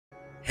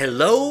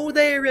Hello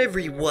there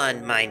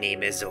everyone, my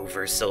name is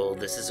Oversoul,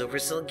 this is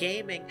Oversoul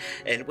Gaming,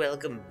 and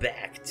welcome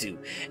back to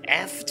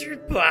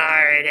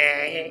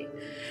Afterparty!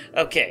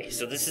 Okay,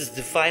 so this is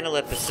the final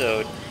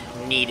episode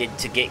needed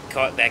to get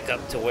caught back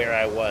up to where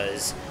I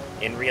was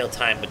in real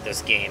time with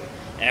this game.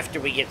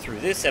 After we get through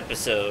this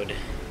episode,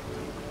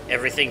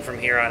 everything from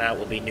here on out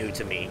will be new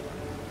to me.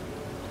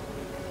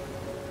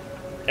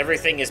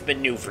 Everything has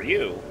been new for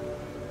you,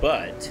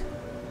 but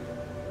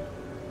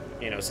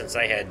you know, since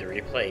I had to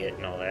replay it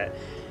and all that.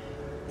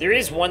 There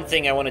is one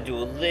thing I want to do a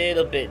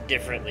little bit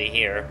differently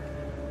here.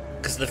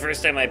 Because the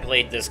first time I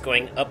played this,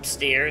 going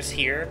upstairs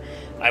here,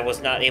 I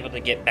was not able to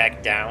get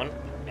back down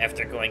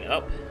after going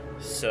up.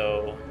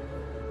 So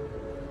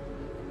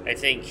I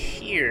think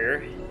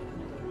here...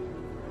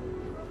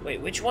 Wait,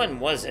 which one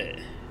was it?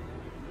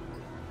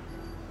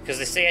 Because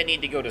they say I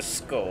need to go to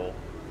Skull,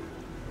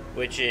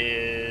 which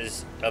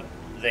is up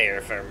there,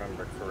 if I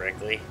remember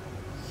correctly.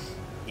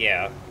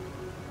 Yeah.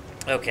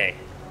 Okay.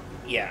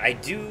 Yeah, I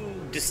do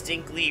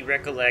distinctly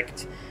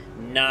recollect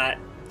not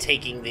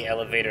taking the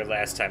elevator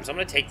last time, so I'm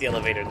going to take the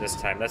elevator this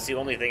time. That's the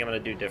only thing I'm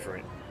going to do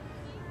different.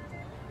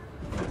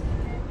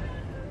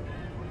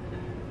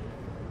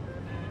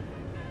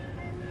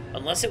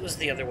 Unless it was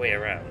the other way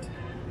around.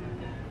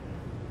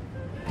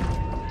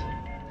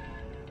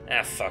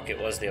 Ah, fuck, it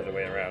was the other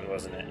way around,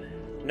 wasn't it?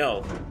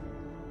 No.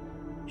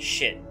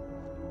 Shit.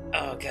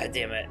 Oh, god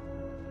damn it.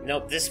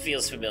 Nope, this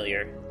feels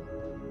familiar.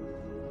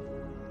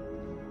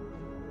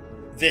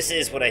 This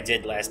is what I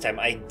did last time.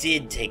 I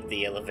did take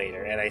the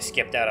elevator, and I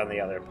skipped out on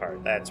the other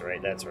part. That's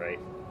right, that's right.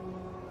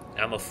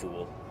 I'm a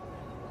fool.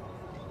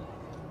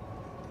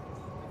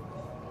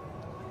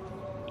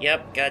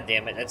 Yep, god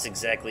damn it, that's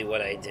exactly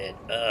what I did.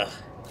 Ugh.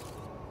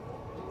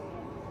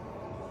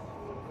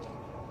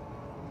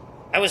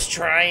 I was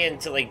trying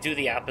to, like, do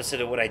the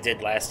opposite of what I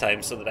did last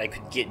time so that I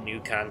could get new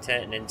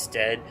content, and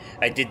instead,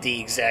 I did the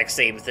exact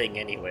same thing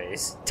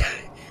anyways.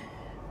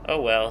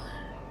 Oh well.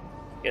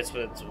 Guess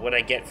that's what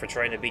I get for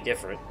trying to be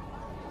different.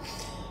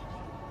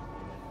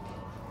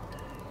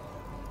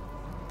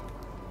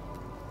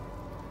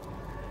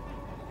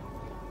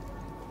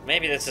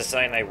 Maybe that's a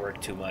sign I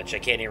work too much. I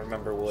can't even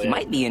remember what he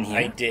might be in here.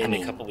 I did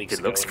a couple weeks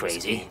ago. It looks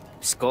crazy.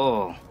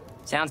 Skull.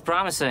 Sounds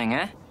promising,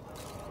 eh?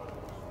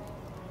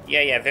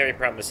 Yeah, very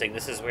promising.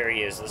 This is where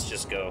he is. Let's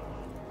just go.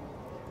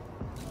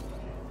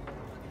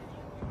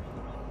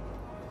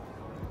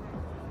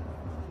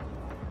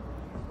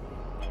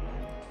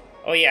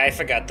 Oh yeah, I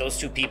forgot, those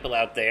two people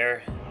out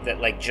there that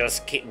like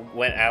just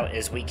went out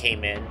as we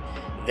came in,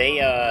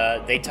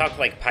 they talk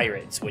like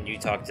pirates when you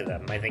talk to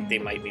them. I think they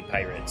might be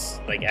pirates,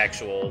 like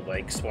actual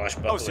like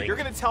swashbuckling. Oh, so you're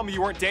gonna tell me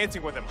you weren't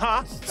dancing with him,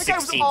 huh? That guy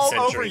was 16th all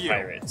century over you.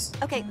 pirates.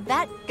 Okay,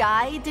 that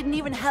guy didn't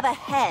even have a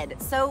head,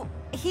 so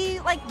he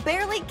like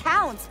barely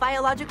counts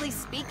biologically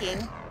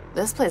speaking.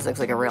 This place looks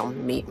like a real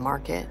meat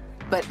market,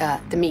 but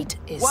the meat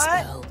is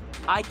spelled.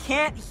 I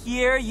can't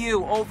hear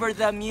you over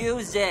the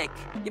music.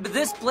 Yeah, but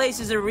this place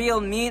is a real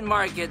meat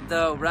market,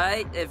 though,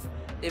 right?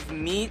 If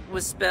meat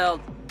was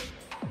spelled.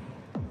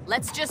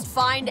 Let's just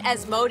find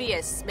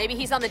Asmodeus. Maybe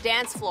he's on the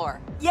dance floor.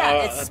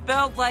 Yeah, it's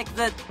spelled like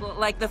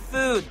the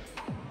food.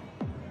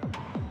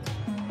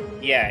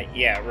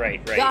 Yeah,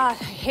 right. God,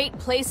 I hate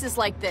places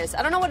like this.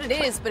 I don't know what it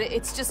is, but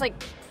it's just like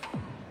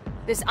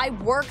this. I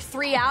work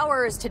 3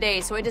 hours today,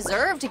 so I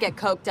deserve to get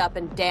coked up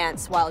and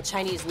dance while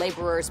Chinese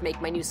laborers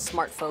make my new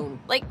smartphone.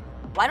 Like,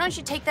 why don't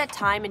you take that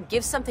time and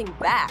give something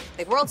back?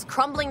 The world's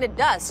crumbling to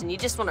dust, and you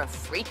just want to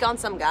freak on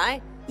some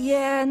guy?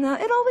 Yeah, no,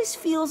 it always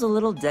feels a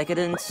little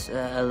decadent,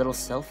 a little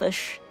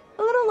selfish.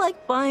 A little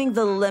like buying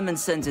the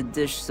lemon-scented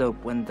dish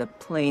soap when the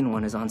plain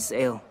one is on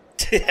sale.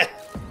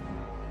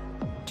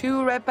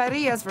 2 red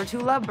parillas for 2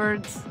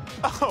 lovebirds.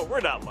 Oh, we're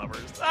not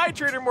lovers. I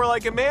treat her more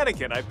like a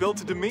mannequin. I built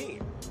to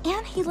demean.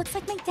 And he looks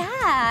like my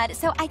dad,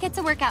 so I get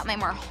to work out my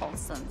more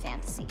wholesome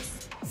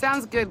fantasies.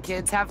 Sounds good,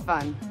 kids. Have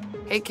fun.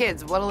 Hey,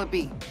 kids, what'll it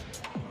be?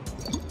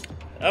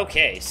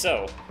 Okay,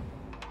 so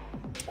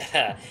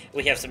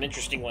we have some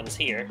interesting ones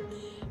here.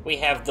 We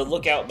have the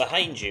lookout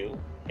behind you.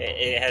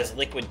 It has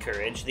liquid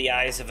courage, the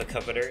eyes of a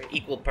coveter,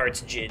 equal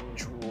parts gin,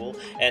 drool,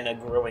 and a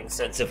growing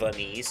sense of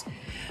unease.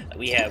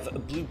 We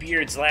have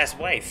Bluebeard's last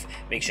wife,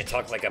 makes you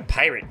talk like a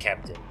pirate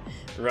captain.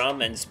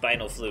 Rum and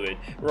spinal fluid,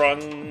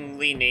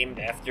 wrongly named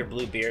after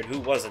Bluebeard, who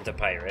wasn't a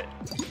pirate.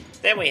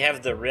 Then we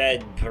have the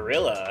red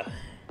perilla.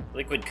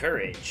 Liquid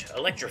courage,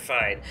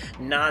 electrified,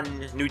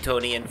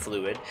 non-Newtonian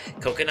fluid,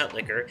 coconut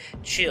liquor,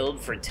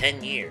 chilled for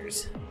 10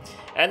 years.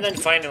 And then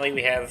finally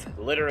we have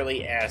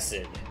literally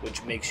acid,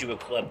 which makes you a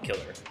club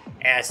killer.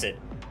 Acid.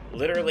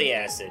 Literally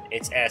acid.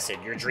 It's acid.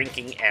 You're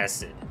drinking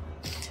acid.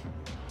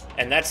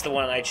 And that's the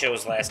one I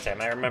chose last time.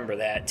 I remember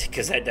that,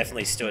 because that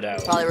definitely stood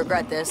out. Probably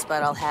regret this,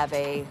 but I'll have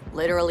a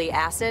literally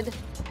acid.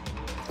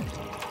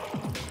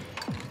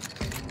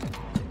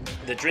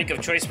 The drink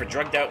of choice for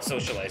drugged out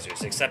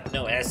socializers, except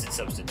no acid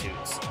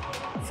substitutes.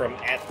 From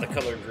At the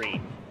Color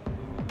Green.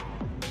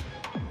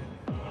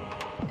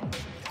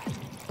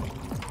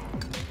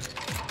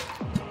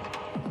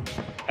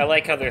 I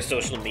like how their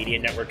social media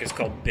network is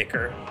called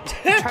Bicker.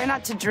 Try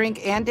not to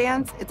drink and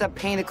dance. It's a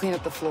pain to clean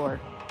up the floor.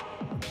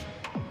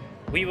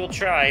 We will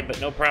try, but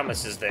no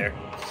promises there.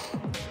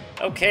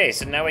 Okay,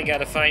 so now we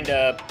gotta find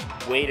a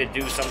way to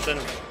do something.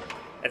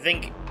 I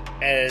think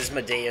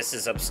Asmodeus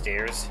is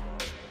upstairs.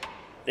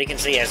 They can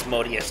say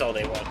Asmodeus all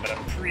they want, but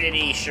I'm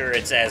pretty sure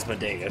it's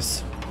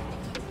Asmodeus.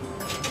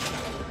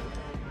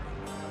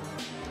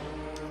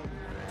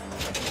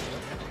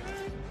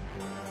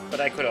 But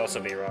I could also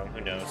be wrong,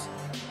 who knows.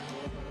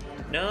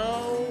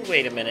 No,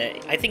 wait a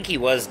minute. I think he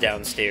was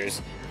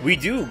downstairs. We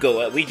do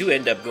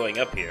end up going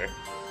up here.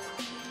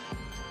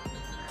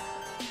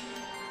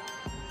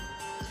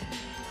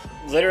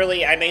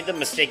 Literally, I made the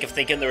mistake of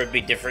thinking there would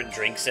be different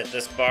drinks at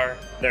this bar.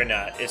 They're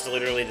not. It's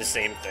literally the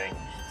same thing.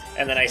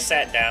 And then I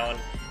sat down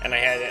and I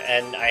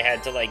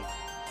had to like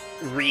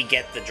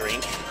re-get the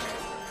drink.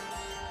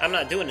 I'm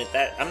not doing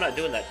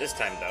that this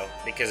time though,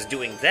 because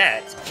doing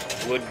that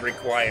would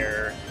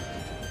require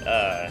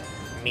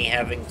me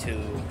having to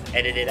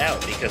edit it out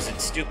because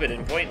it's stupid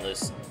and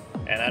pointless.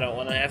 And I don't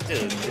want to have to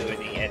do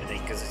any editing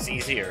because it's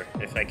easier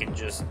if I can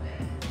just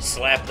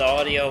slap the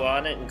audio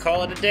on it and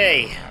call it a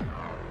day.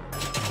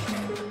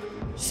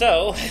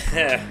 So,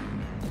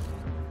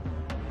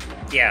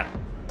 yeah.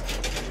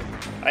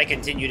 I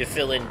continue to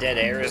fill in dead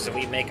air as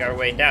we make our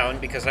way down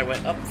because I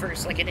went up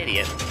first like an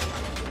idiot.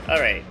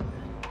 Alright.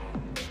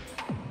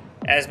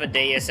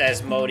 Asmodeus,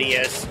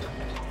 Asmodeus,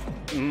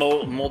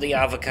 Moldy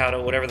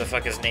Avocado, whatever the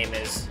fuck his name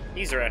is.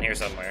 He's around here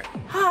somewhere.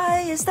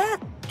 Hi,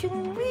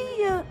 can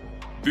we,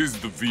 This is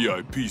the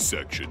VIP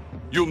section.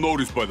 You'll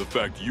notice by the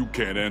fact you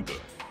can't enter.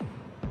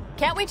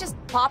 Can't we just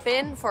pop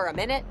in for a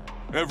minute?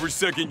 Every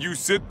second you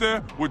sit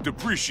there would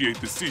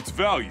depreciate the seat's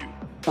value.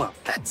 Well,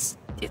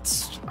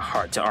 it's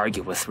hard to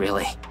argue with,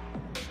 really.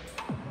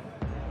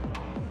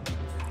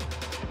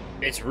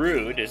 It's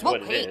rude, is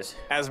what it is.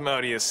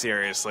 Asmodeus,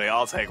 seriously,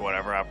 I'll take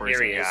whatever uppers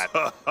Here he you is.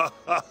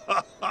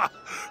 got.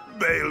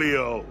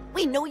 Bailio.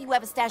 We know you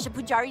have a stash of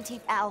Pujari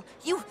teeth, Al.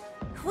 You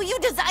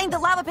designed the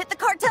lava pit the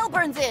cartel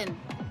burns in.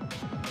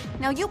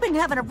 Now, you've been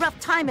having a rough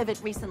time of it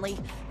recently.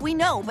 We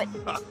know, but...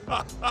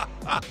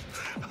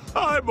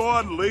 I'm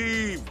on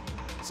leave,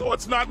 so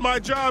it's not my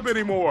job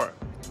anymore.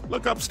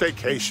 Look up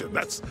staycation.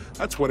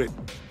 That's what it...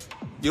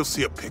 You'll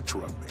see a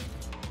picture of me.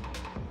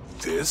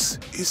 This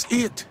is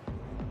it.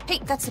 Hey,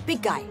 that's the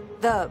big guy.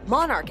 The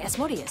monarch,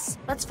 Asmodeus.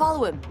 Let's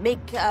follow him.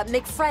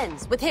 Make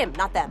friends with him,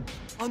 not them.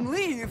 On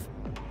leave?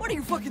 What are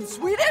you, fucking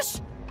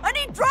Swedish? I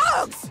need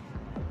drugs!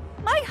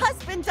 My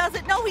husband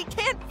doesn't know he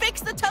can't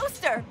fix the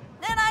toaster.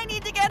 Then I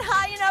need to get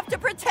high enough to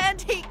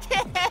pretend he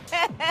can.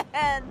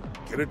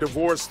 Get a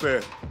divorce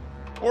then.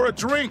 Or a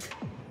drink.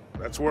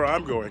 That's where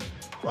I'm going.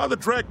 Father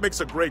Drake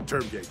makes a great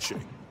Termgate shake.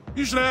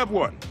 You should have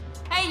one.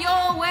 Hey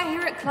y'all, we're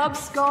here at Club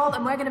Skull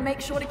and we're gonna make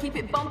sure to keep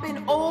it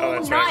bumping all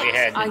that's night. right, we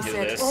had to I do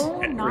said this,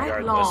 all night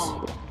regardless.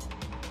 long.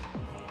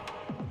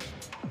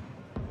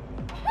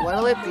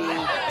 What'll it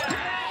be?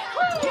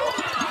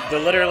 The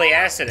literally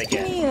acid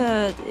again.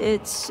 Yeah,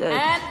 it's,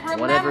 And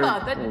whatever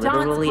remember, the dance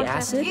literally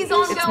contest acid? is It's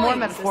ongoing, more so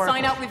metaphorical,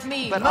 sign up with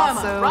me, but Mama,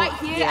 also, right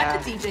here yeah.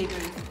 at the DJ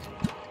booth.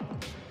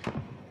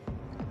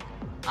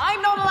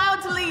 I'm not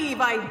allowed to leave.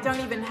 I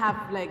don't even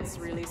have legs,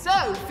 really.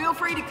 So, feel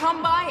free to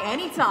come by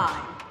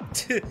anytime.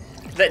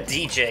 That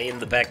DJ in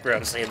the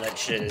background saying that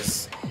shit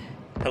is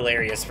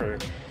hilarious for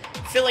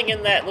filling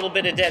in that little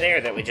bit of dead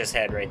air that we just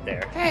had right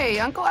there. Hey,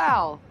 Uncle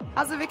Al.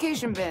 How's the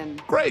vacation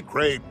been? Great.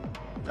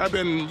 I've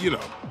been,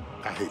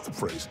 I hate the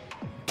phrase,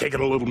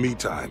 taking a little me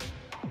time.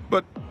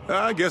 But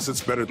I guess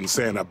it's better than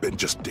saying I've been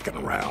just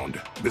dicking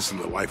around, missing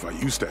the life I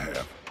used to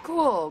have.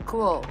 Cool.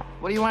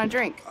 What do you want to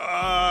drink? Shit,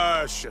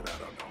 I don't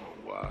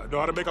know. Know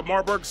how to make a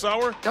Marburg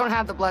sour? Don't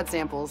have the blood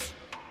samples.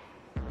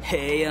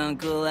 Hey,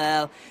 Uncle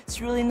Al. It's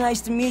really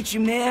nice to meet you,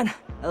 man.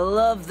 I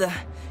love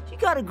you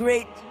got a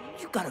great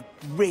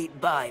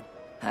vibe.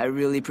 I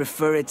really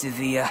prefer it to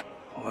the,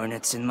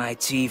 Hornets in my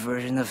tea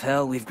version of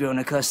hell we've grown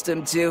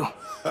accustomed to.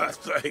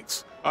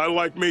 Thanks. I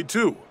like me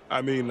too.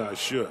 I mean, I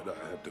should.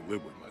 I have to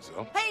live with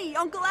myself. Hey,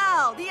 Uncle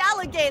Al, the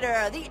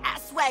alligator, the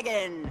ass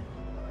wagon.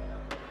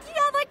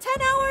 You have like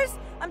 10 hours?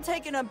 I'm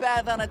taking a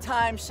bath on a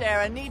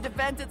timeshare and need to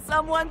vent at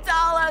someone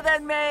taller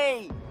than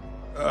me.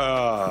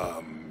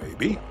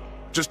 Maybe.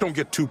 Just don't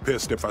get too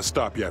pissed if I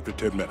stop you after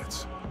 10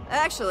 minutes.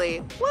 Actually,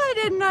 why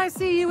didn't I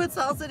see you at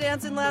salsa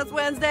dancing last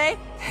Wednesday?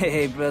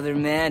 Hey, brother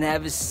man,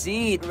 have a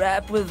seat.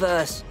 Rap with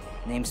us.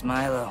 Name's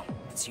Milo.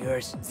 It's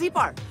yours.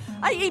 Zepar,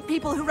 I hate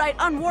people who write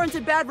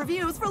unwarranted bad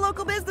reviews for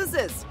local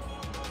businesses.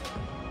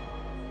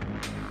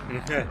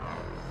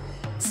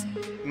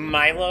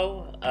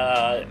 Milo,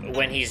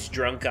 when he's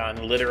drunk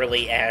on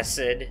literally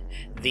acid,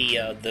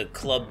 the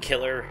club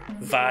killer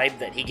vibe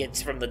that he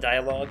gets from the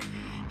dialogue,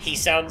 he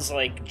sounds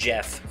like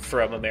Jeff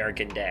from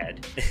American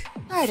Dad.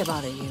 Right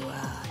about it, you,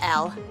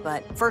 Al.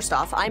 But first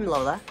off, I'm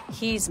Lola.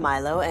 He's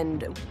Milo,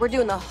 and we're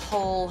doing the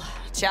whole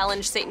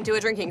challenge Satan to a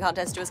drinking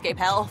contest to escape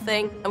hell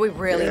thing, and we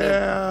really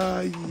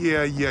need...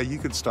 Yeah, you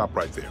can stop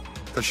right there.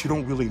 Because you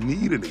don't really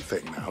need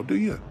anything now, do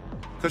you?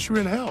 Because you're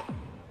in hell.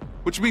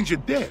 Which means you're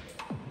dead.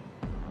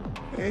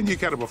 And you're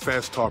kind of a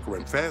fast talker,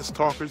 and fast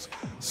talkers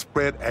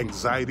spread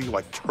anxiety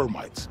like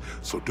termites.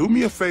 So do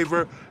me a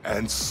favor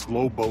and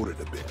slow boat it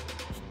a bit.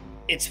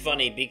 It's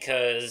funny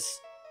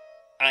because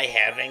I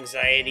have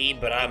anxiety,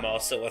 but I'm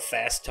also a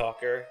fast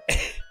talker.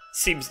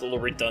 Seems a little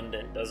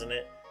redundant, doesn't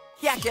it?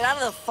 Yeah, get out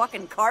of the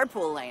fucking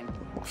carpool lane.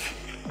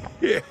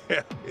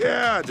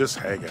 Yeah, just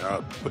hang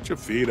out. Put your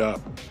feet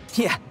up.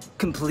 Yeah,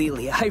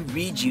 completely. I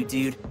read you,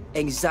 dude.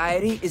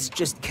 Anxiety is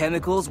just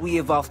chemicals we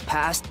evolved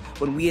past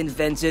when we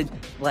invented,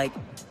 like,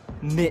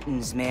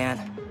 mittens, man.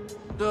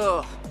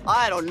 Ugh,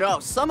 I don't know.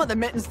 Some of the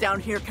mittens down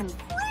here can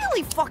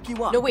really fuck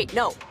you up. No, wait,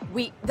 no.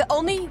 The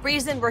only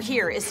reason we're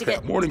here is to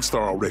get...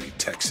 Morningstar already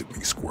texted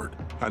me, Squirt.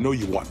 I know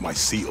you want my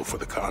seal for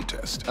the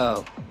contest.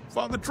 Oh.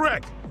 Father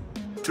Trek,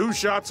 2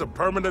 shots of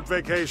permanent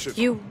vacation.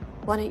 You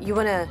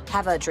wanna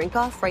have a drink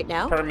off right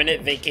now?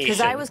 Permanent vacation.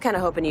 Because I was kind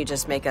of hoping you'd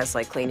just make us,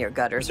 like, clean your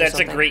gutters or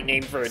something. That's a great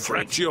name for a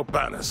drink.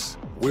 Frangiopanis.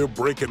 We're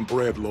breaking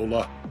bread,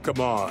 Lola. Come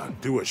on,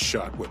 do a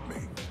shot with me.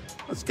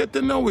 Let's get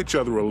to know each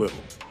other a little.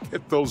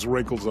 Get those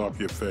wrinkles off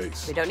your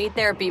face. We don't need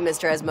therapy,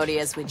 Mr.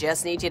 Asmodeus. We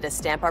just need you to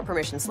stamp our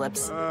permission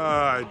slips.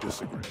 I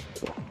disagree.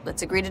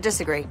 Let's agree to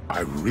disagree.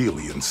 I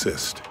really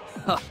insist.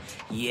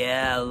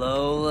 Yeah,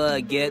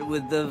 Lola, get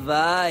with the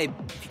vibe.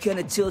 If you kind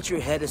of tilt your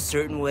head a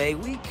certain way,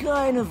 we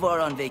kind of are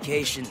on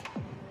vacation.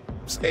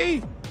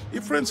 See?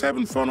 Your friend's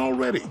having fun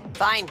already.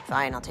 Fine,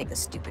 I'll take the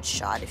stupid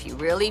shot if you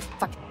really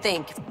fucking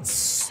think it's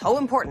so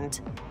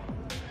important.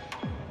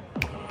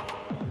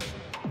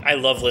 I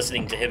love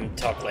listening to him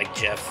talk like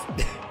Jeff.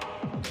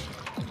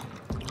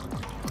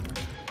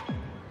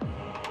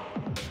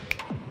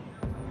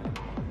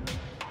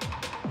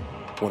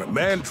 When a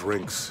man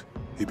drinks,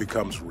 he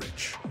becomes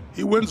rich.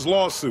 He wins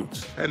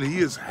lawsuits, and he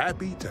is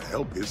happy to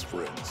help his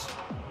friends.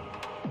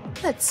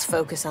 Let's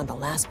focus on the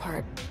last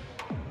part.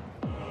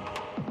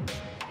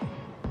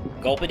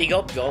 Gulpity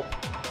gulp gulp.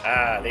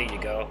 Ah, there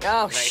you go.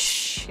 Oh,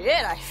 nice.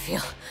 shit, I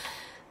feel...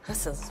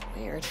 This is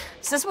weird.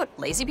 Is this what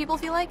lazy people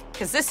feel like?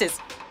 Because this is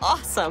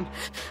awesome.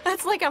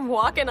 It's like I'm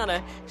walking on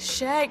a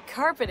shag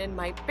carpet in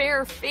my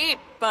bare feet,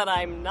 but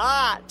I'm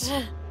not.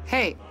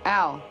 Hey,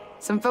 Al.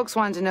 Some folks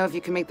wanted to know if you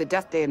can make the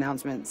Death Day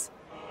announcements.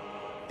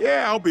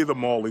 Yeah, I'll be the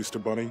mall Easter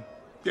Bunny.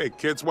 Hey,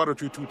 kids, why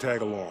don't you 2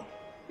 tag along?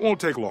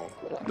 Won't take long.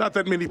 Not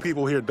that many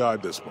people here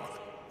died this month.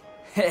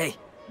 Hey,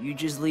 you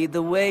just lead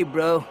the way,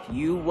 bro.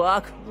 You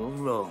walk, we'll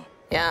roll.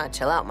 Yeah,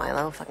 chill out,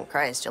 Milo. Fucking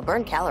Christ, you'll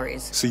burn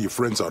calories. See your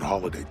friends on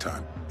holiday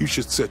time. You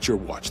should set your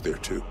watch there,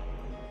 too.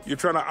 You're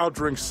trying to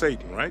outdrink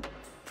Satan, right?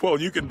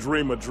 Well, you can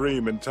dream a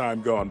dream in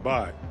time gone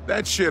by.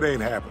 That shit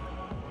ain't happening.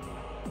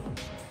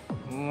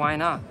 Why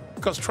not?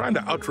 Because trying to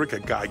outdrink a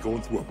guy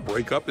going through a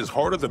breakup is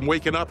harder than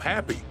waking up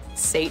happy.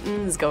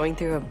 Satan's going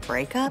through a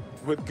breakup?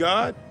 With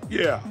God?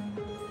 Yeah.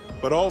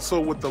 But also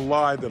with the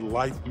lie that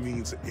life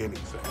means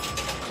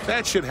anything.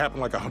 That shit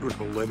happened like 100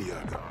 millennia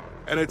ago.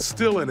 And it's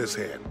still in his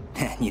head.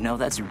 You know,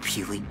 that's a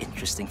really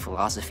interesting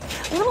philosophy.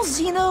 A little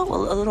Zeno,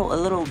 a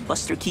little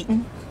Buster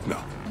Keaton.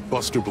 No,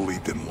 Buster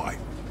believed in life.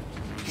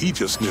 He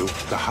just knew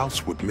the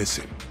house would miss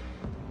him.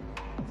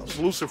 How's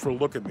Lucifer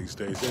looking these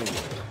days, anyway?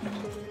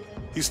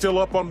 He's still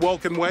up on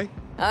Welkin Way?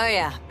 Oh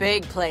yeah,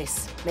 big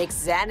place. Makes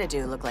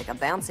Xanadu look like a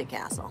bouncy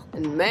castle.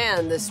 And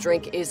man, this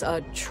drink is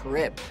a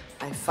trip.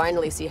 I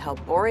finally see how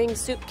boring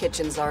soup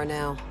kitchens are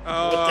now.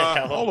 What the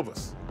hell? All of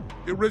us.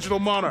 The original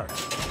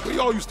monarchs. We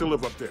all used to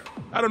live up there.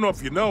 I don't know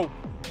if you know.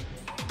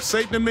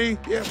 Satan and me,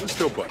 yeah, we're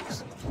still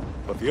buddies.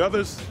 But the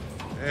others,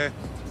 yeah,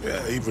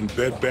 even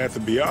Bed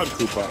Bath & Beyond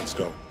coupons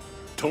don't.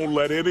 Don't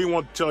let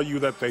anyone tell you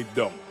that they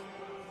don't.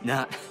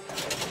 Not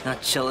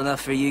chill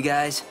enough for you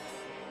guys?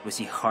 Was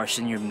he harsh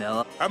in your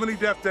mellow? How many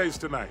death days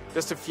tonight?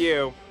 Just a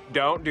few.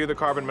 Don't do the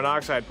carbon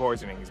monoxide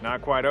poisoning. He's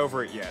not quite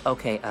over it yet.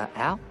 Okay,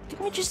 Al,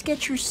 can we just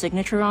get your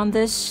signature on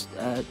this?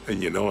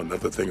 And you know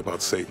another thing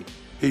about Satan?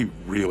 He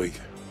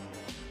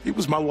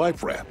was my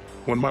life raft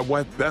when my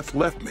wife Beth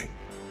left me.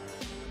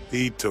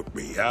 He took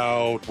me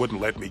out,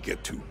 wouldn't let me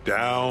get too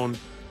down.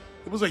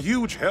 It was a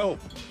huge help.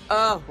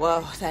 Oh,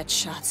 whoa, that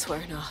shot's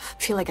wearing off.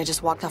 I feel like I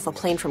just walked off a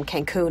plane from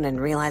Cancun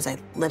and realized I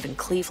live in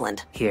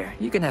Cleveland. Here,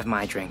 you can have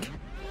my drink.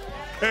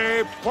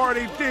 Hey,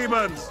 party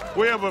demons!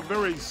 We have a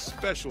very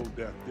special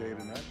death day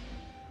tonight.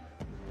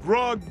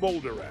 Grog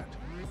Boulderat.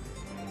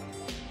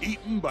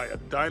 Eaten by a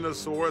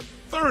dinosaur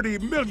 30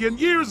 million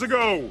years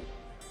ago!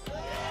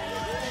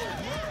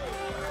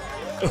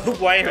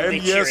 Why are they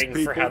and yes, cheering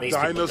people, for how these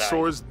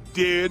dinosaurs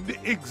did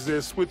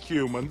exist with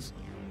humans.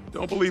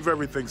 Don't believe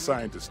everything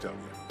scientists tell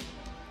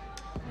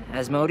you.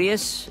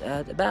 Asmodeus,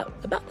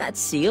 about that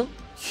seal?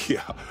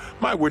 Yeah,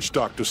 my witch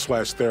doctor /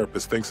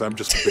 therapist thinks I'm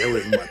just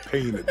burying my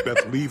pain at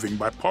Beth leaving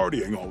by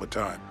partying all the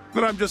time.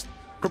 That I'm just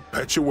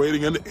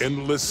perpetuating an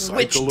endless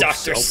cycle of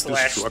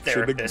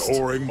self-destruction,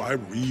 ignoring my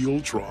real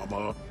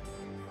trauma.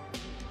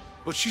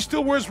 But she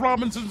still wears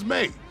Robinson's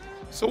maid,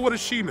 so what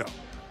does she know?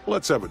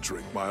 Let's have a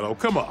drink, Milo,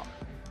 come on.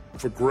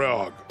 For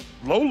grog.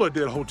 Lola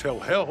did Hotel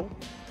Hell.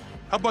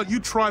 How about you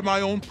try my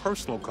own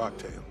personal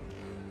cocktail?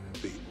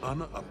 The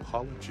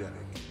unapologetic.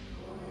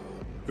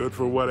 Good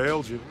for what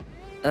ails you.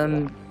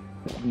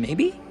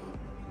 Maybe?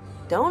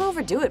 Don't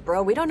overdo it,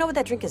 bro. We don't know what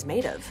that drink is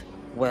made of.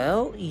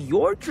 Well,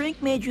 your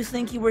drink made you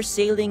think you were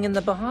sailing in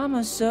the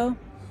Bahamas, so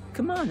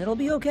come on, it'll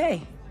be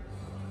okay.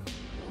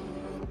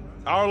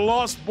 Our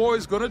lost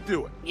boy's gonna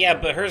do it. Yeah,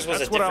 but hers was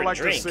That's a different what I like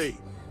drink. to see.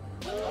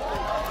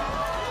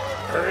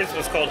 Hers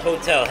was called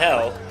Hotel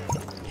Hell.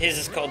 His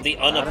is called The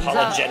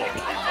Unapologetic.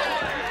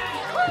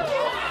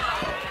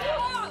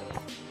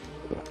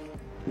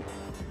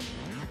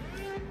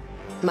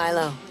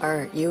 Milo,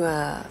 are you,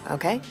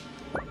 okay?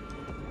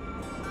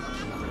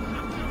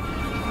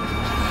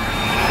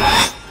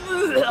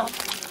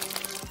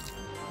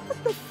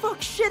 What the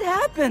fuck shit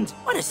happened?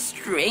 What a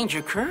strange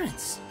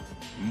occurrence.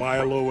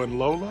 Milo and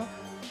Lola,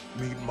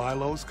 meet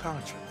Milo's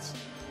conscience.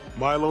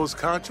 Milo's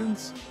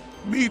conscience,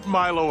 meet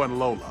Milo and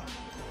Lola.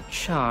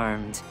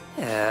 Charmed.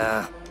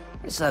 Yeah.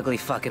 This ugly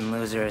fucking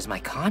loser is my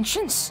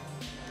conscience?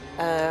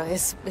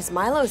 Is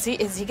Milo, is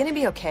he gonna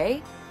be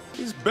okay?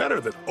 He's better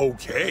than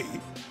okay.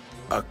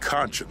 A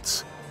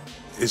conscience.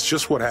 It's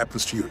just what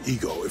happens to your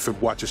ego if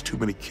it watches too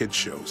many kids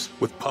shows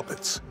with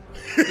puppets.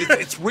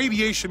 It's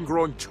radiation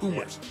growing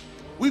tumors.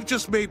 We've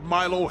just made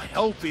Milo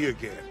healthy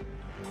again.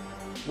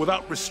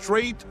 Without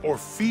restraint or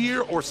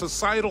fear or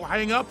societal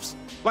hang-ups.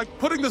 Like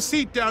putting the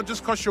seat down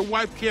just because your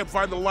wife can't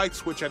find the light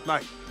switch at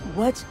night.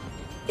 What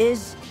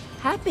is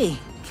happy?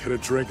 Get a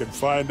drink and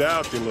find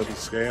out, you little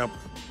scamp.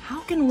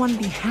 How can one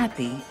be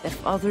happy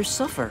if others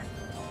suffer?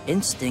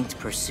 Instinct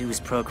pursues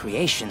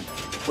procreation,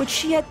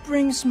 which yet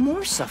brings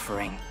more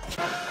suffering.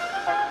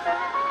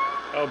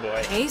 Oh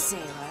boy. Hey,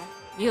 sailor.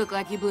 You look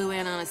like you blew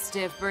in on a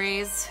stiff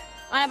breeze.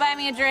 Wanna buy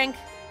me a drink?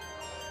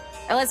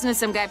 I listened to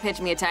some guy pitch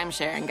me a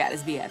timeshare and got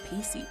his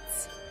VIP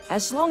seats.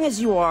 As long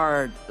as you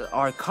are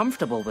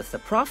comfortable with the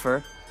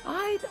proffer,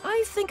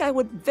 I think I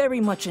would very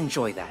much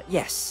enjoy that,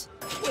 yes.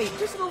 Wait,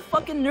 this little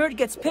fucking nerd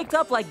gets picked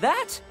up like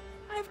that?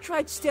 I've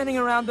tried standing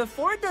around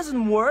before, it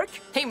doesn't work.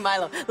 Hey,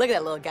 Milo, look at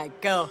that little guy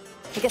go.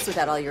 I guess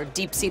without all your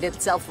deep-seated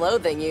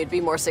self-loathing, you'd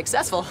be more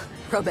successful,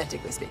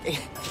 romantically speaking.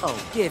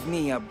 Oh, give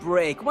me a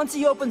break. Once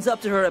he opens up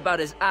to her about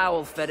his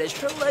owl fetish,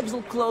 her legs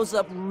will close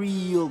up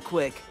real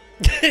quick.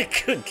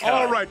 Good God.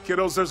 All right,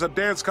 kiddos, there's a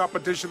dance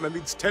competition that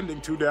needs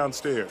tending to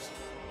downstairs.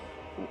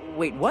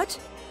 Wait, what?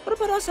 What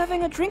about us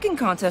having a drinking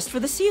contest for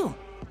the seal?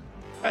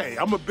 Hey,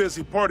 I'm a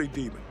busy party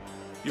demon.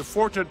 You're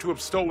fortunate to have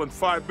stolen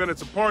 5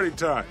 minutes of party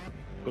time.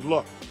 But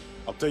look,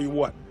 I'll tell you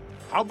what.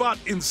 How about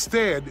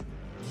instead,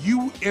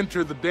 you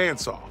enter the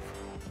dance-off?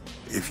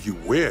 If you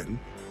win,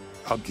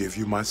 I'll give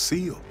you my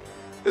seal.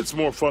 It's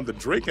more fun than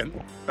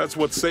drinking. That's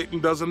what Satan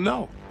doesn't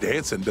know.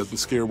 Dancing doesn't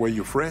scare away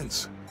your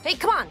friends. Hey,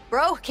 come on,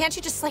 bro. Can't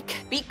you just, like,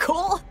 be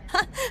cool?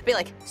 Be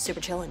like, super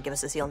chill and give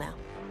us a seal now.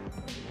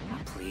 Oh,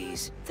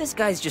 please. This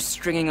guy's just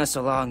stringing us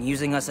along,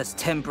 using us as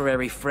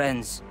temporary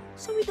friends.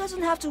 So he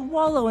doesn't have to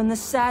wallow in the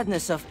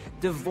sadness of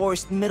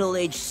divorced,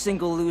 middle-aged,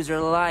 single loser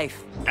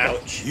life.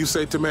 Ouch. You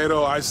say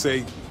tomato, I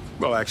say...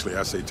 Well, actually,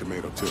 I say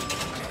tomato, too.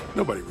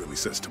 Nobody really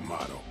says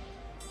tomato.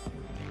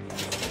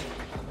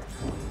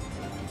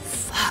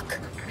 Fuck.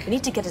 We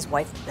need to get his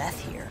wife Beth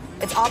here.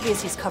 It's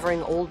obvious he's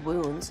covering old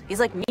wounds. He's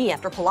like me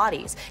after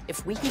Pilates.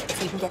 If we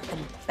can get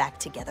them back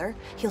together,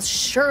 he'll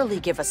surely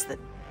give us the...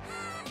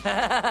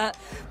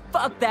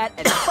 Fuck that,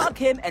 and fuck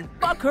him, and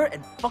fuck her,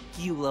 and fuck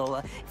you,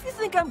 Lola. If you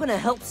think I'm gonna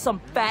help some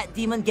fat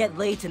demon get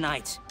laid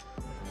tonight,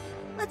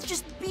 let's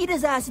just beat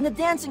his ass in the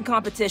dancing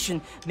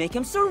competition. Make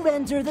him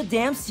surrender the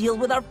damn seal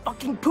with our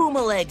fucking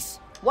puma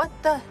legs. What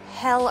the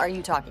hell are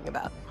you talking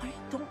about? I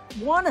don't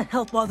want to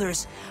help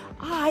others.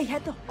 I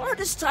had the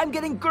hardest time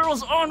getting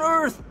girls on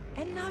Earth.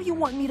 And now you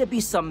want me to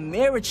be some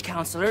marriage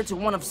counselor to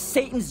one of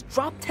Satan's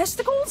drop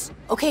testicles?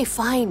 Okay,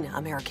 fine,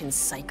 American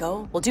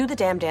Psycho. We'll do the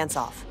damn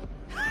dance-off.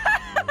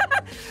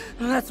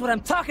 That's what I'm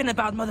talking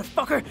about,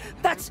 motherfucker.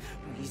 That's...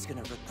 He's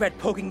gonna regret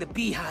poking the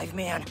beehive,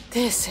 man.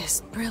 This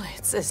is brilliant.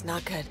 This is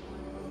not good.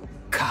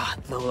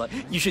 God, Lola,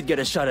 you should get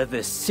a shot of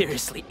this.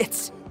 Seriously,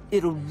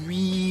 it'll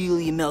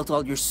really melt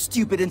all your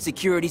stupid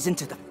insecurities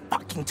into the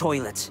fucking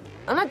toilet.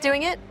 I'm not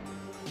doing it.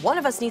 One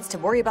of us needs to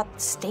worry about the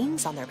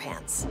stains on their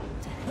pants.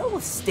 The hell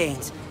with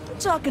stains? I'm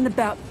talking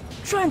about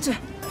trying to...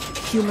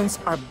 Humans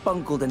are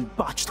bungled and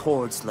botched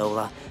hordes,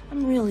 Lola.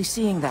 I'm really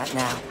seeing that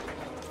now.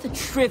 The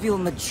trivial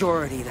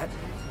majority that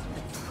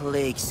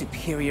plague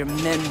superior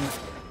men with,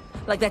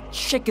 like that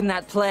chick in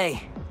that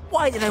play.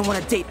 Why did I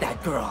want to date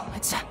that girl?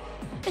 It's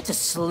a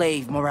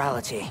slave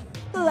morality.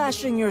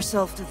 Lashing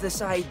yourself to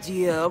this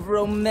idea of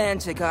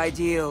romantic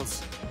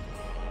ideals.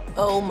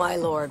 Oh my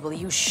lord, will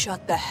you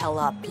shut the hell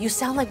up? You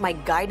sound like my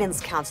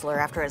guidance counselor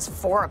after his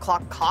 4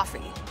 o'clock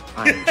coffee.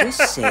 I'm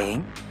just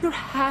saying, you're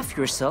half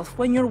yourself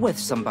when you're with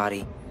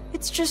somebody.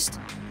 That's just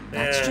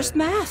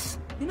math.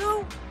 You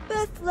know,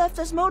 Beth left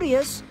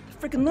Asmodeus,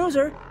 the freaking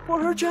loser,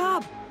 for her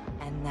job.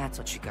 And that's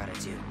what you gotta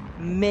do.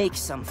 Make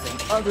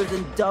something other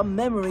than dumb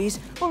memories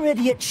or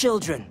idiot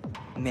children.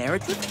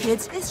 Marriage with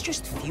kids is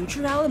just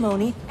future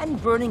alimony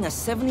and burning a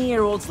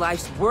 70-year-old's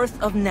life's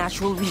worth of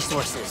natural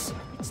resources.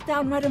 It's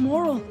downright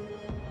immoral.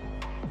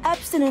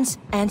 Abstinence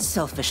and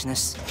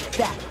selfishness.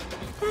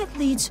 That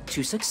leads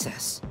to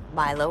success.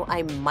 Milo,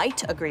 I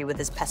might agree with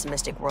his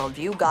pessimistic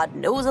worldview. God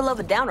knows I love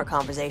a downer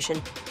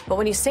conversation. But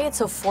when you say it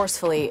so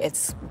forcefully,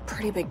 it's a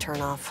pretty big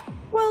turnoff.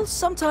 Well,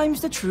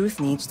 sometimes the truth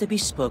needs to be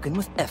spoken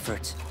with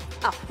effort.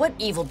 Ah, what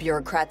evil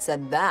bureaucrat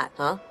said that,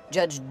 huh?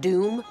 Judge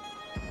Doom?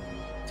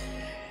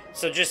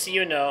 So just so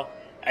you know,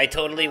 I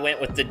totally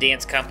went with the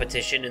dance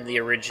competition in the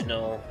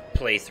original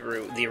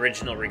playthrough, the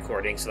original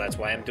recording, so that's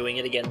why I'm doing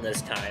it again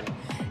this time.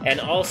 And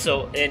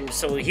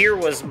so here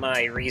was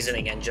my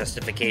reasoning and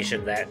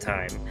justification that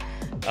time.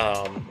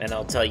 And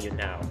I'll tell you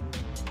now.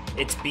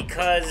 It's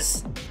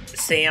because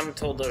Sam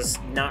told us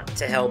not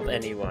to help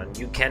anyone.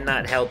 You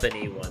cannot help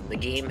anyone. The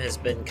game has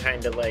been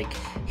kind of like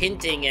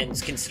hinting,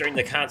 and considering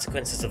the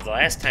consequences of the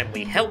last time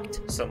we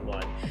helped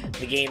someone,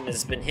 the game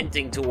has been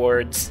hinting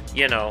towards,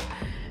 you know,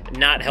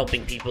 not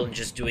helping people and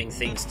just doing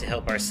things to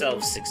help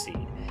ourselves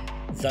succeed.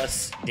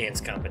 Thus, dance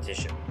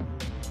competition.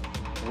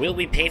 Will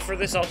we pay for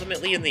this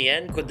ultimately in the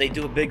end? Could they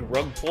do a big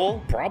rug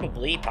pull?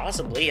 Probably,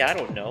 possibly, I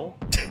don't know.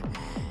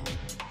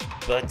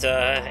 But,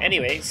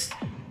 anyways,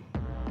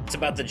 it's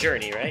about the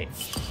journey, right?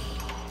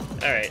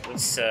 Alright,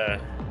 let's,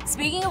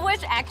 Speaking of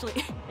which,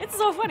 actually, it's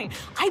so funny.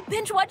 I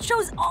binge watch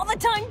shows all the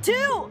time,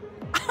 too!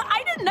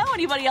 I didn't know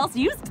anybody else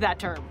used that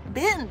term.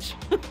 Binge.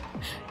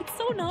 It's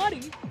so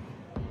naughty.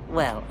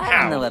 Well, I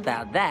don't know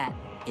about that.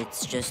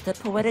 It's just a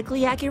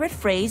poetically accurate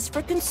phrase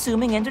for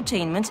consuming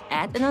entertainment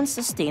at an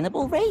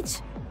unsustainable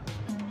rate.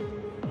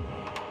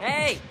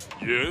 Hey!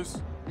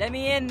 Yes? Let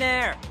me in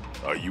there!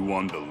 Are you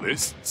on the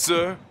list,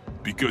 sir?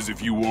 Because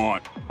if you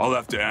aren't, I'll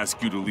have to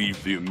ask you to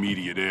leave the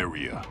immediate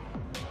area.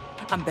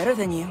 I'm better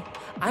than you.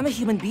 I'm a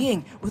human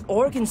being with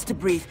organs to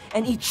breathe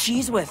and eat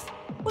cheese with.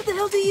 What the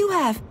hell do you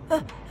have?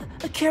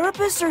 A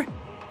carapace or...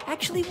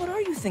 Actually, what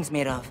are you things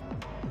made of?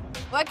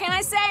 What can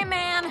I say,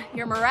 man?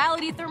 Your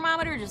morality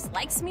thermometer just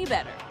likes me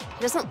better.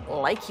 He doesn't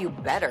like you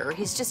better.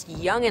 He's just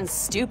young and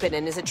stupid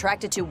and is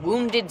attracted to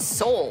wounded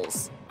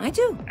souls. I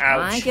do.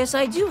 Ouch. I guess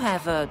I do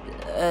have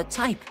a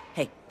type.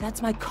 Hey,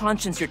 that's my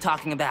conscience you're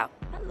talking about.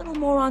 That little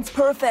moron's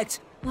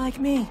perfect, like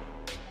me.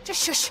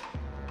 Just shush.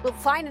 We'll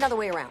find another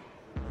way around.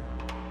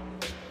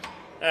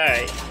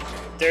 alright.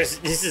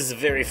 This is a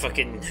very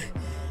fucking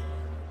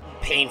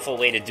painful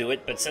way to do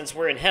it, but since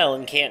we're in hell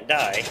and can't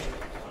die...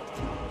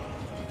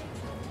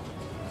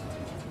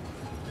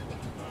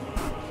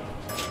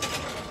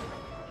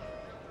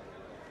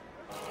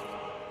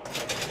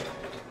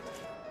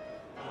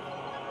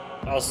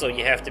 Also,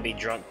 you have to be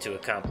drunk to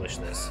accomplish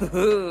this.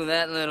 Ooh,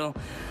 that little...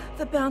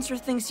 The bouncer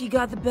thinks he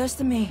got the best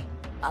of me.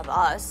 Of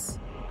us?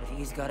 But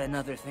he's got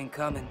another thing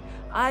coming.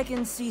 I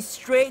can see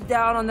straight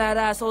down on that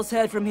asshole's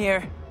head from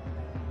here.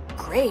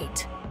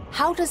 Great.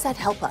 How does that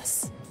help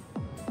us?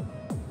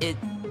 It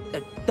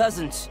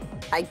doesn't.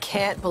 I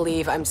can't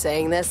believe I'm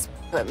saying this,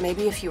 but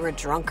maybe if you were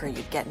drunker,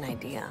 you'd get an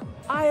idea.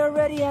 I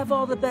already have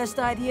all the best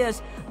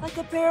ideas, like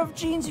a pair of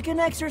jeans you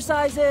can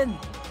exercise in.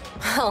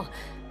 Well,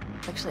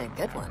 actually a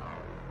good one.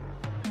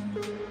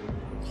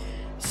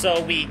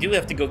 So we do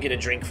have to go get a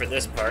drink for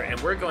this part, and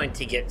we're going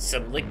to get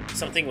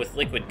something with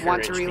liquid courage.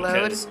 Want to reload?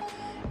 Because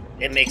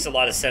it makes a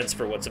lot of sense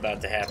for what's about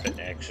to happen,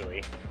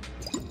 actually.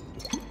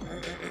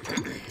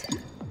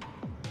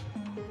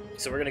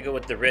 So we're gonna go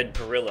with the red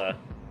Perilla.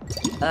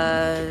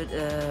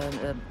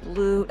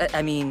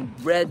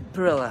 Red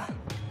Perilla.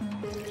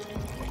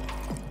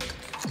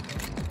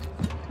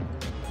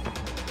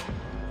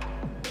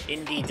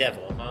 Indie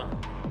Devil, huh?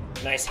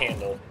 Nice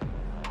handle.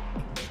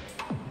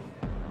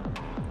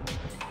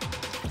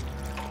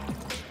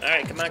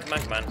 Alright, come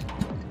on.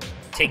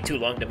 Take too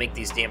long to make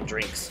these damn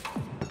drinks.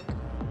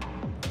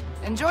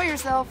 Enjoy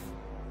yourself.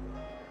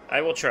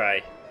 I will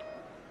try.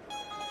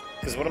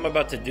 Because what I'm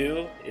about to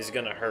do is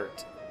gonna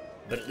hurt.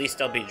 But at least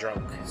I'll be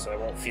drunk, so I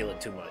won't feel it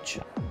too much.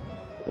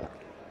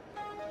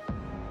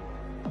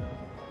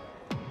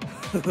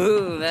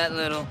 Ooh, that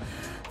little...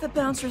 The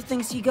bouncer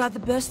thinks he got the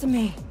best of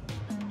me.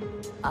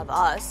 Of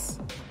us?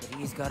 But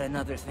he's got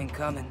another thing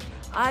coming.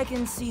 I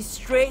can see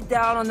straight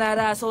down on that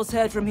asshole's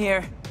head from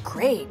here.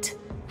 Great.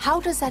 How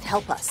does that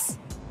help us?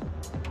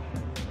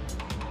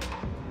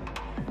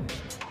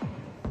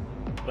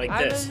 Like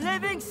this. I'm a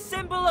living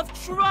symbol of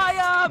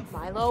triumph!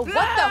 Milo, what the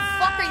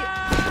fuck are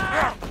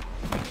you...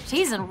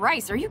 Cheese and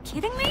rice, are you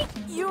kidding me?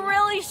 You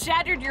really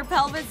shattered your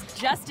pelvis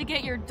just to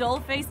get your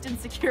dull-faced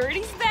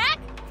insecurities back?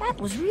 That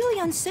was really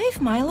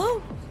unsafe,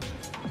 Milo.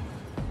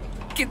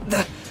 Give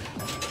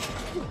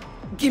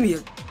me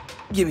a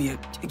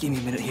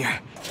minute here.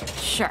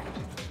 Sure.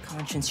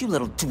 Conscience, you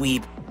little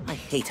dweeb. I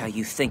hate how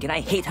you think and I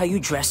hate how you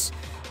dress,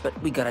 but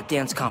we got a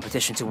dance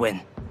competition to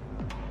win.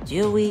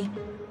 Do we?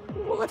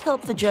 Will it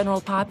help the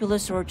general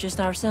populace or just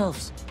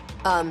ourselves?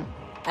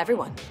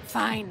 Everyone.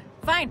 Fine.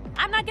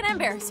 I'm not gonna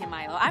embarrass you,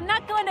 Milo. I'm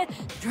not going to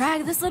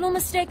drag this little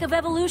mistake of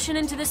evolution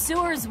into the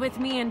sewers with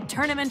me and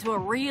turn him into a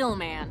real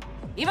man.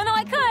 Even though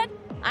I could,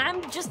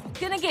 I'm just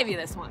gonna give you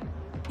this one.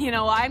 You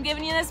know why I'm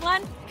giving you this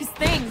one? Because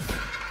things...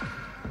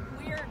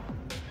 weird.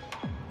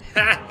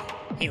 Ha!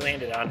 He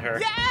landed on her.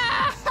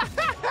 Yeah!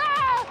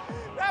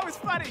 That was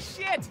fun as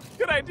shit.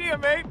 Good idea,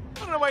 mate. I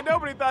don't know why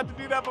nobody thought to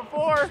do that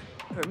before.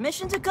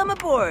 Permission to come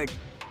aboard.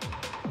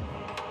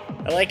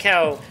 I like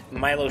how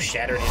Milo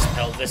shattered his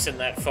pelvis in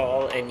that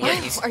fall, and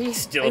yet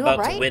he's still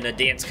about to win a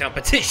dance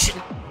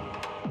competition.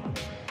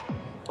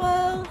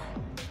 Well,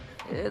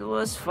 it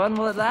was fun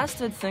while it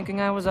lasted,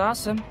 thinking I was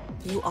awesome.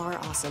 You are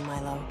awesome,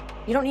 Milo.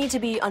 You don't need to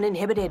be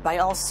uninhibited by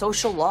all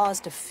social laws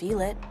to feel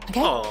it,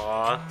 okay?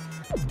 Aww.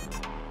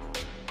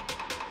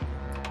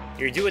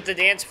 You're due at the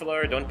dance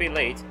floor, don't be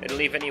late. It'll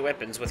leave any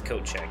weapons with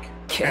code check.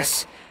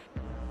 Guess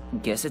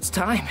it's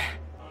time.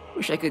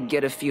 Wish I could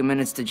get a few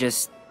minutes to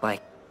just,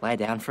 like, lie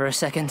down for a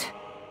second.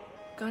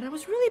 God, I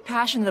was really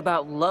passionate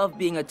about love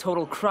being a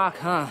total crock,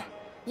 huh?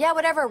 Yeah,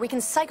 whatever. We can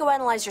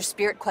psychoanalyze your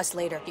spirit quest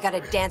later. You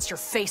gotta dance your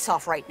face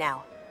off right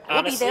now.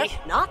 Honestly? We'll be there,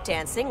 not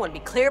dancing, want to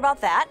be clear about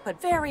that,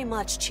 but very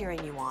much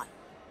cheering you on.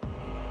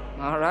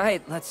 All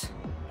right, let's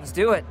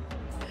do it.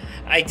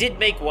 I did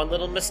make one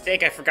little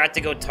mistake. I forgot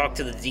to go talk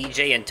to the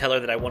DJ and tell her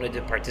that I wanted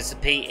to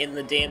participate in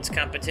the dance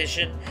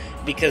competition,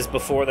 because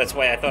before, that's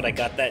why I thought I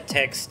got that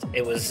text.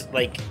 It was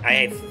like,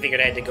 I figured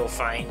I had to go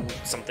find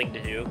something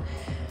to do.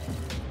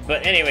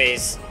 But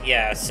anyways,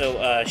 yeah,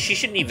 so she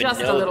shouldn't even know.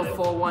 Just a little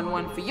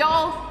 411 for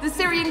y'all. The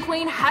Syrian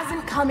Queen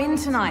hasn't come in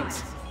tonight.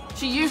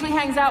 She usually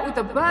hangs out with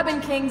the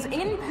Bourbon Kings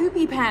in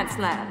Poopy Pants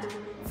Land,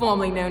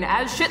 formerly known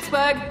as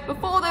Schittsburg,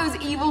 before those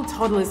evil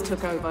toddlers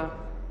took over.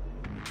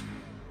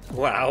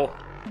 Wow.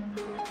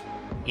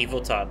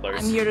 Evil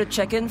toddlers. I'm here to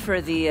check in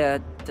for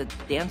the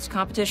dance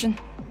competition.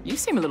 You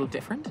seem a little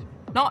different.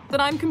 Not that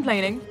I'm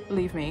complaining,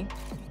 believe me.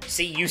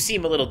 See, you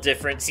seem a little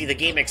different. See, the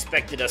game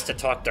expected us to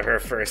talk to her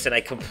first, and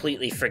I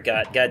completely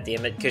forgot. God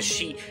damn it,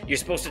 because you're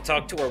supposed to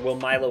talk to her while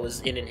Milo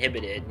is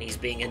uninhibited, and he's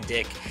being a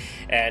dick.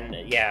 And,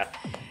 yeah.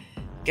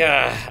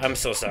 Gah, I'm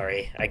so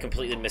sorry. I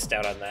completely missed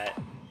out on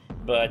that.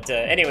 But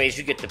anyways,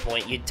 you get the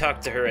point. You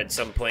talk to her at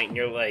some point, and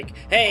you're like,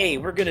 hey,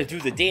 we're gonna do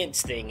the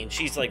dance thing. And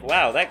she's like,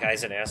 wow, that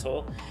guy's an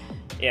asshole.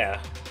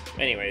 Yeah.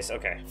 Anyways,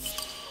 okay.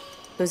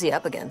 Who's he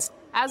up against?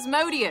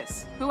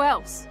 Asmodeus. Who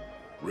else?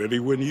 Ready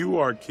when you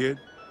are, kid.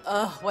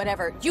 Ugh,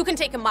 whatever. You can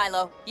take him,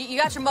 Milo. You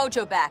got your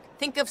mojo back.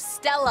 Think of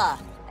Stella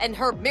and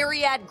her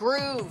myriad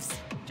grooves.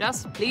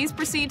 Just please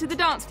proceed to the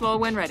dance floor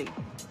when ready.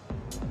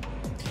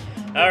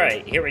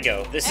 Alright, here we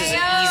go. This is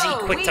an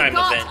easy, quick time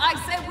event.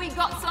 I said we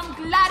got some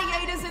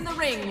gladiators in the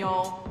ring,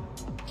 y'all.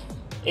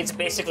 It's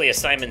basically a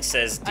Simon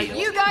Says deal. Are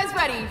you guys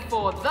ready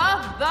for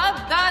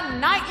the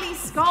Nightly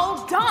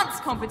Skull Dance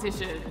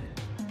Competition?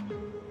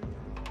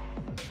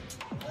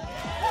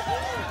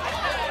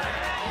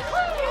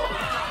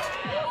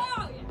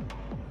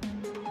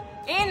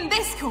 In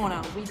this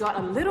corner, we got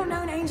a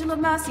little-known angel of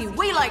mercy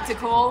we like to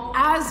call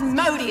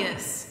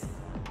Asmodeus.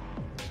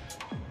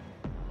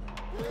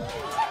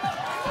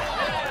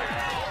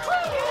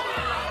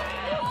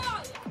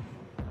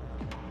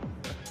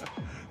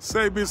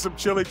 Save me some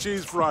chili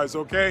cheese fries,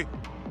 okay?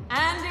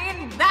 And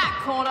in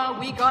that corner,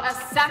 we got a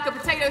sack of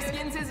potato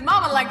skins his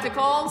mama liked to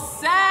call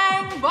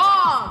Sang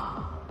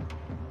Bong.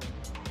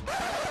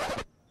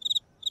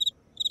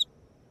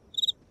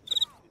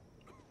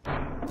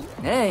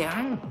 Hey,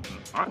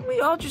 aren't we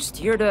all just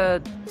here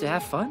to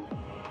have fun?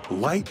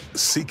 Light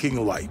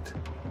seeking light.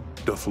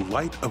 Doth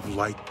light of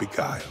light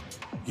beguile.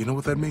 You know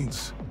what that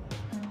means?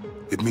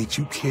 It means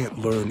you can't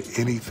learn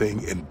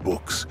anything in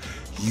books.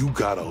 You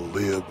gotta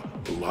live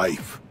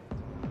life.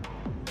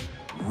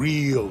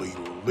 Really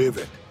live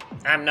it.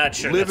 I'm not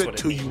sure live that's it what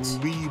it till means.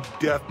 you leave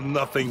death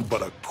nothing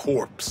but a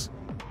corpse.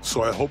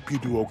 So I hope you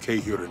do okay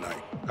here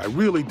tonight. I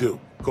really do.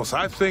 Because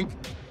I think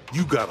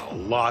you got a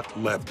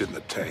lot left in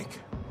the tank.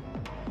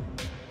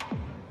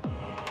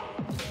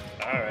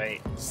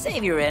 Alright.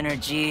 Save your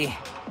energy.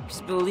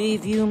 Just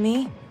believe you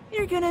me,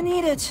 you're gonna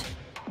need it.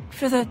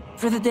 For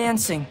the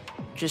dancing.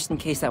 Just in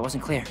case that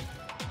wasn't clear.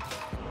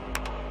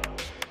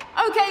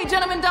 Okay,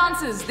 gentlemen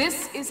dancers,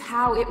 this is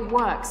how it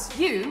works.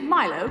 You,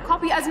 Milo,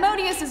 copy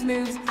Asmodeus'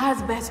 moves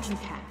as best you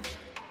can.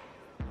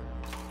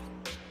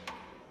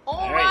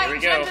 All right, here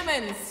we go.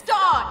 gentlemen,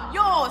 start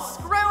your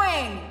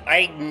screwing.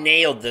 I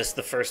nailed this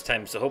the first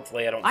time, so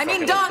hopefully I don't I fuck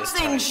mean it up this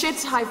dancing, time.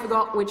 shit, I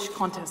forgot which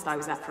contest I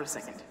was at for a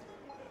second.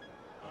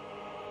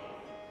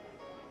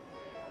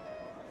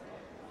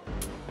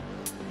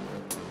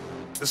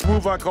 This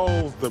move I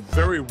call the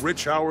very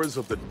rich hours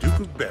of the Duke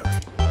of Berry.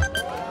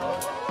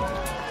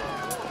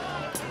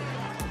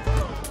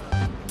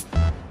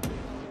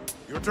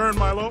 Your turn,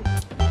 Milo.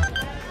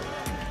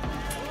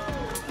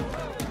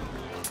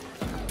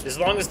 As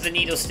long as the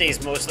needle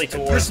stays mostly This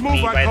towards move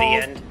me I by the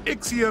call end,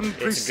 Ixion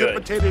it's good.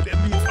 precipitated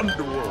in the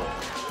underworld.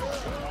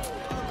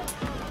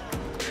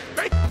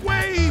 Make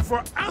way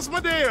for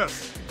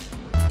Asmodeus!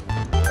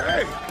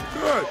 Hey,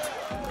 good.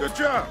 Good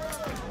job.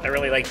 I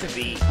really like the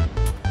beat.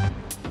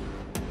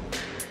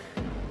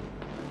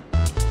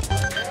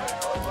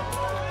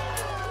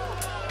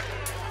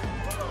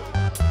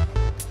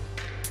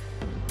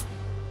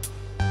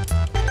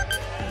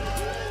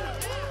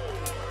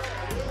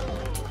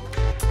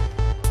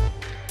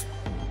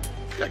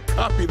 Yeah,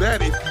 copy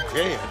that if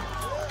you can.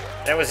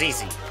 That was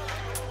easy.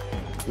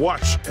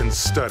 Watch and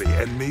study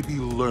and maybe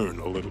learn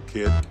a little,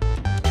 kid.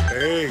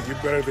 Hey, you're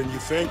better than you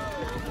think.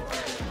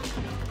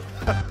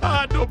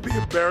 Don't be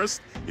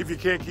embarrassed if you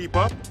can't keep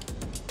up.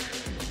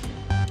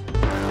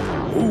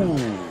 Ooh,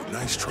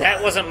 nice try.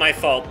 That wasn't my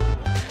fault.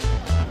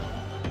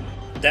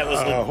 That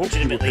was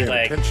legitimately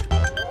lag.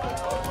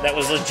 That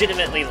was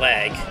legitimately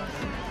lag.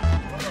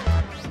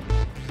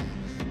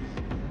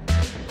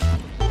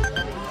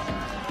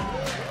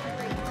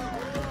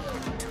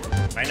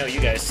 I know you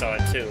guys saw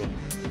it too.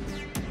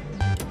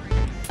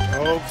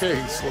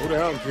 Okay, slow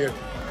down, kid.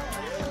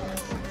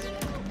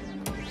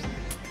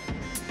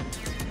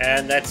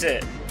 And that's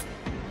it.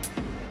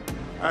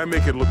 I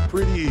make it look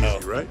pretty easy,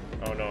 right?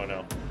 Oh, no,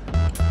 no.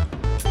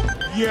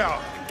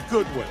 Yeah,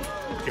 good one,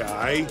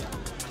 guy.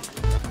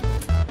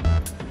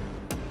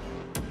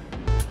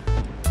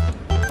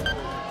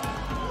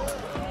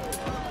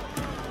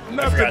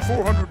 Nothing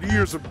 400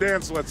 years of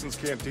dance lessons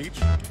can't teach.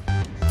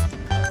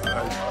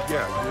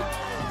 Yeah,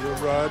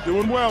 you're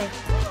doing well.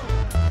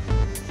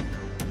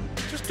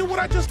 Just do what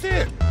I just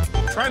did.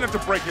 Try not to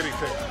break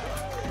anything.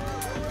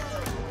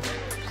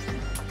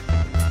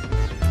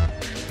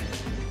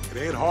 It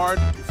ain't hard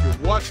if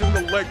you're watching the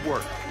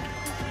legwork.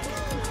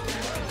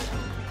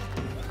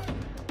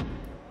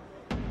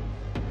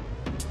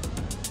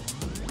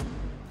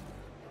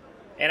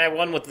 And I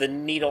won with the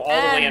needle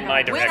all the way in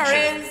my direction.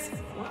 Winner is...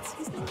 What's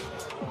his name?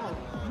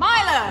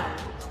 Milo!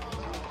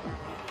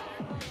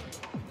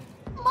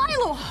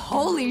 Milo,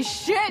 holy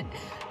shit!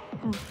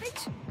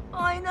 Right?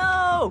 I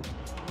know!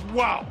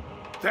 Wow,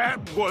 that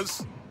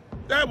was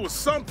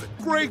something.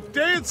 Great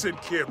dancing,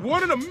 kid.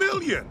 1 in a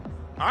million.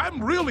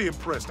 I'm really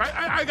impressed.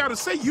 I gotta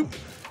say, you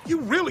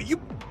really.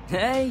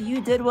 Hey,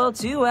 you did well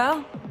too,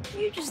 Al.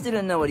 You just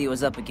didn't know what he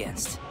was up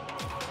against.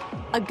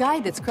 A guy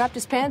that's crapped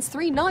his pants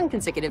 3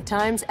 non-consecutive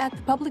times at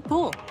the public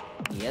pool.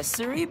 Yes,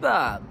 sirree,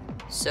 Bob.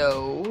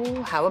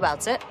 So, how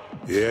about it?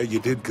 Yeah, you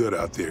did good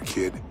out there,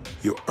 kid.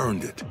 You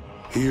earned it.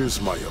 Here's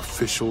my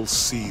official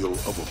seal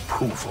of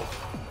approval.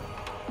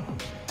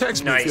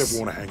 Text me if you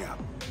ever want to hang out.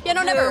 Yeah,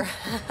 no, never.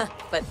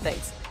 But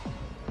thanks.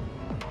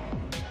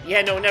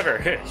 Yeah, no,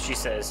 never, she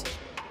says.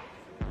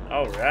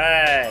 All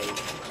right.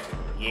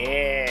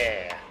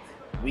 Yeah.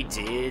 We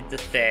did the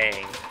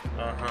thing.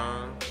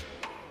 Uh-huh.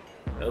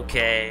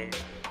 Okay.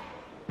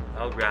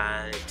 All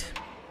right.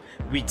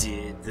 We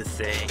did the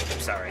thing. I'm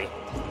sorry.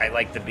 I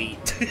like the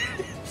beat.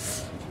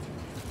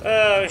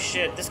 Oh,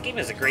 shit. This game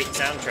has a great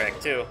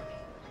soundtrack, too.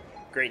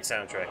 Great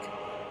soundtrack.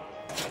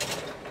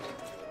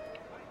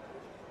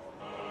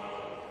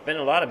 Been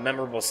a lot of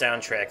memorable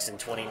soundtracks in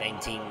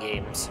 2019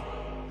 games.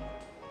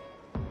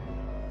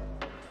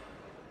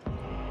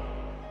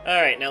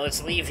 Alright, now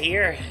let's leave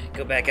here,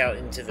 go back out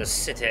into the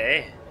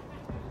city,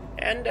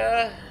 and,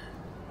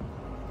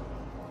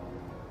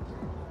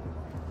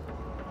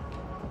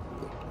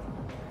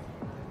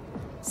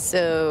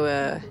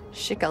 So,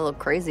 shit got a little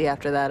crazy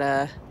after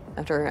that,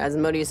 after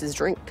Asmodeus's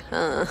drink,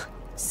 huh?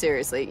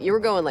 Seriously, you were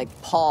going like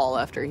Paul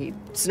after he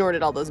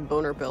snorted all those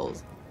boner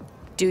pills.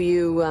 Do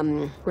you,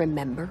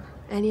 remember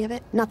any of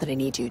it? Not that I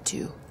need you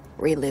to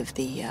relive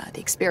the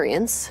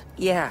experience.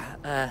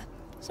 Yeah,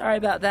 sorry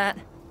about that.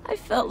 I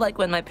felt like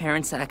when my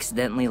parents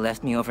accidentally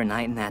left me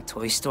overnight in that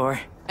toy store.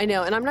 I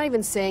know, and I'm not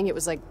even saying it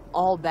was, like,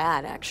 all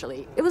bad,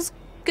 actually. It was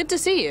good to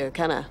see you,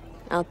 kind of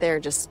out there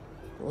just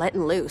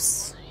letting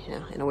loose, you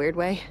know, in a weird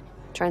way.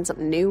 Trying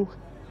something new.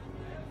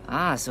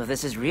 Ah, so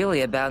this is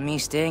really about me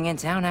staying in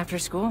town after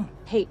school?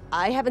 Hey,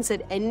 I haven't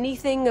said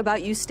anything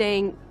about you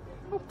staying...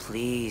 Oh,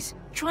 please.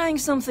 Trying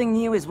something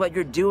new is what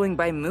you're doing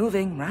by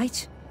moving,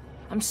 right?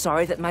 I'm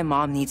sorry that my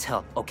mom needs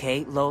help,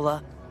 okay,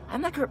 Lola?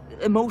 I'm like her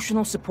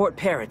emotional support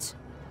parent.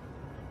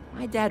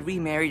 My dad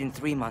remarried in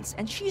 3 months,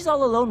 and she's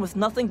all alone with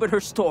nothing but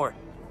her store.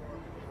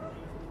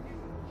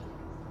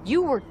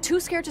 You were too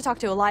scared to talk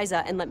to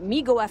Eliza and let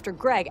me go after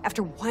Greg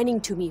after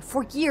whining to me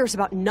for years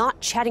about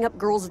not chatting up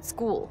girls at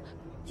school.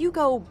 You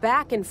go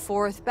back and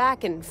forth,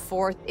 back and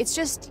forth. It's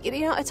just, you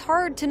know, it's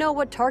hard to know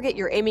what target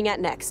you're aiming at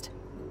next.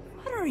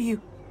 What are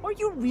you? Are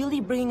you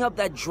really bringing up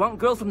that drunk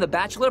girl from the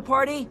bachelor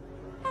party?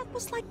 That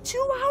was like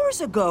 2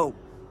 hours ago.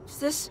 Is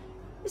this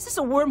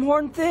a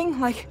wormhorn thing?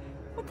 Like,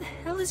 what the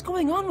hell is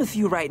going on with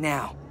you right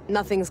now?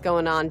 Nothing's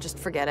going on, just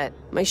forget it.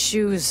 My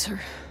shoes are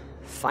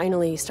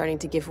finally starting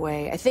to give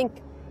way. I think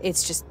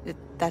it's just,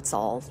 that's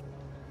all.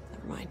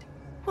 Never mind.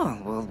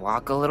 Well, we'll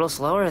walk a little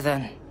slower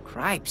then.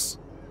 Cripes.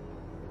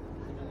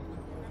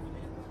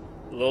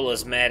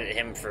 Lola's mad at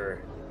him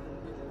for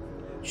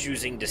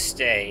choosing to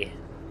stay.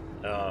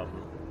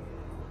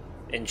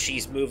 And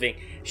she's moving.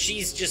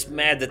 She's just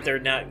mad that they're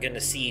not gonna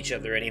see each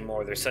other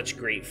anymore. They're such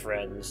great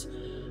friends.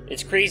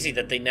 It's crazy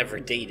that they never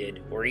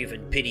dated, or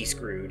even pity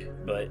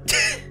screwed, but...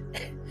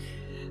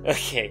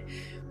 Okay,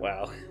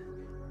 wow.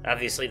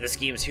 Obviously this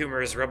game's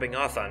humor is rubbing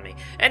off on me.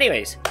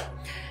 Anyways,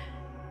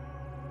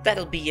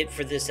 that'll be it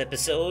for this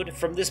episode.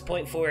 From this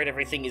point forward,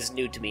 everything is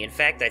new to me. In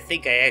fact, I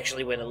think I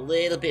actually went a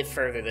little bit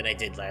further than I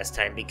did last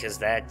time, because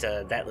that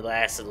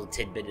last little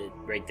tidbit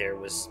right there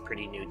was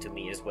pretty new to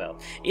me as well.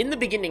 In the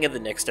beginning of the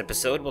next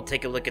episode, we'll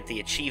take a look at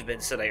the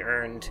achievements that I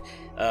earned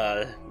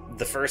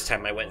the first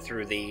time I went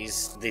through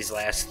these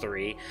last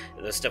 3,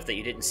 the stuff that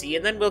you didn't see,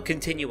 and then we'll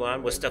continue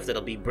on with stuff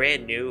that'll be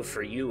brand new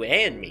for you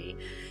and me.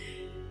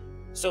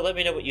 So let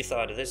me know what you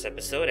thought of this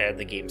episode and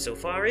the game so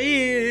far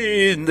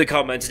in the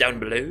comments down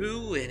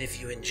below. And if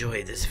you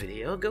enjoyed this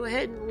video, go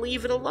ahead and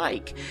leave it a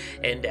like.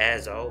 And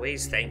as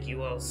always, thank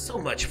you all so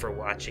much for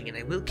watching, and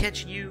I will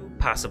catch you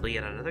possibly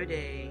in another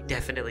day,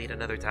 definitely at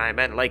another time,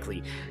 and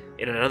likely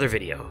in another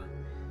video.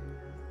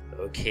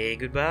 Okay,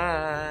 goodbye.